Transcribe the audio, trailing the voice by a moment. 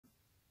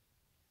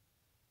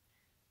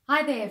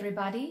Hi there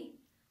everybody,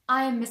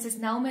 I am Mrs.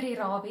 Nelmarie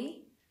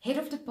Rabie, Head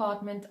of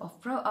Department of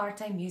Pro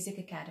Arte Music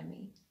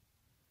Academy.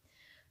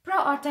 Pro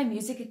Arte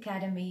Music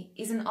Academy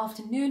is an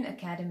afternoon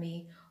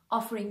academy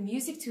offering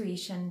music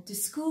tuition to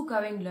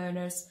school-going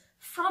learners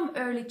from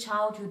early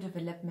childhood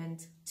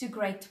development to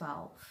grade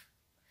 12.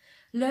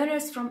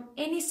 Learners from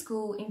any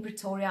school in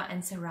Pretoria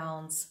and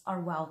surrounds are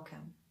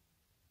welcome.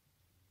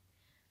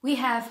 We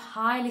have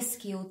highly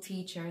skilled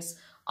teachers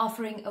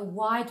offering a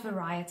wide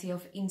variety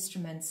of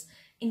instruments,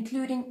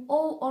 including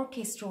all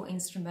orchestral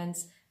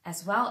instruments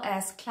as well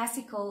as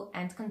classical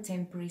and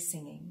contemporary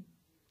singing.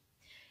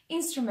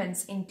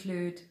 Instruments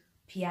include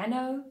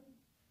piano,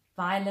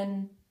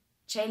 violin,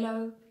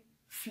 cello,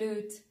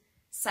 flute,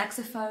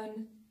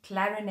 saxophone,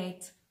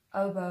 clarinet,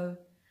 oboe,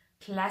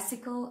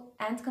 classical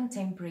and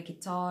contemporary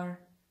guitar,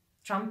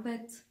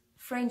 trumpet,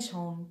 French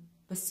horn,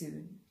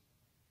 bassoon.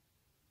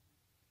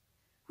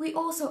 We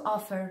also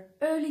offer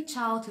early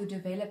childhood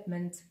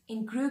development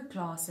in group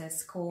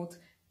classes called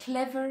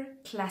Clever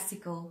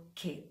Classical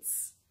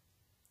Kids.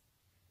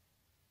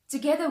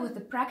 Together with the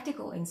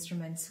practical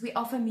instruments, we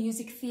offer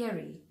music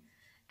theory,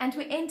 and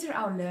we enter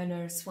our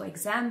learners for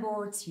exam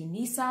boards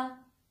UNISA,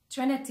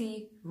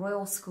 Trinity,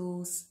 Royal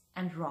Schools,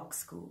 and Rock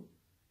School.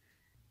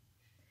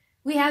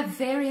 We have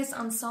various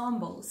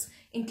ensembles,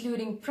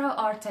 including Pro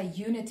Arte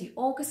Unity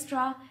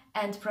Orchestra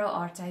and Pro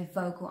Arte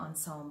Vocal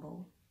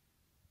Ensemble.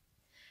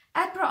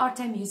 At Pro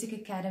Arte Music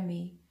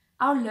Academy,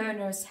 our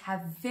learners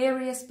have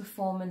various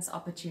performance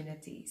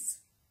opportunities.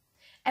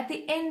 At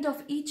the end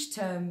of each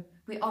term,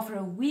 we offer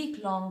a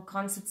week-long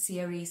concert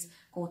series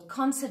called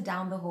Concert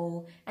Down the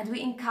Hall, and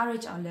we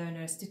encourage our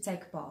learners to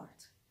take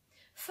part.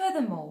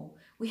 Furthermore,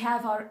 we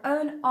have our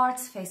own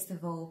arts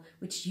festival,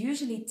 which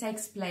usually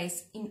takes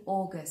place in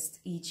August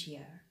each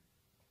year.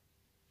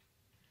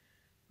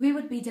 We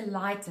would be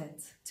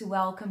delighted to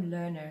welcome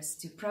learners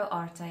to Pro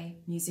Arte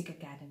Music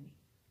Academy.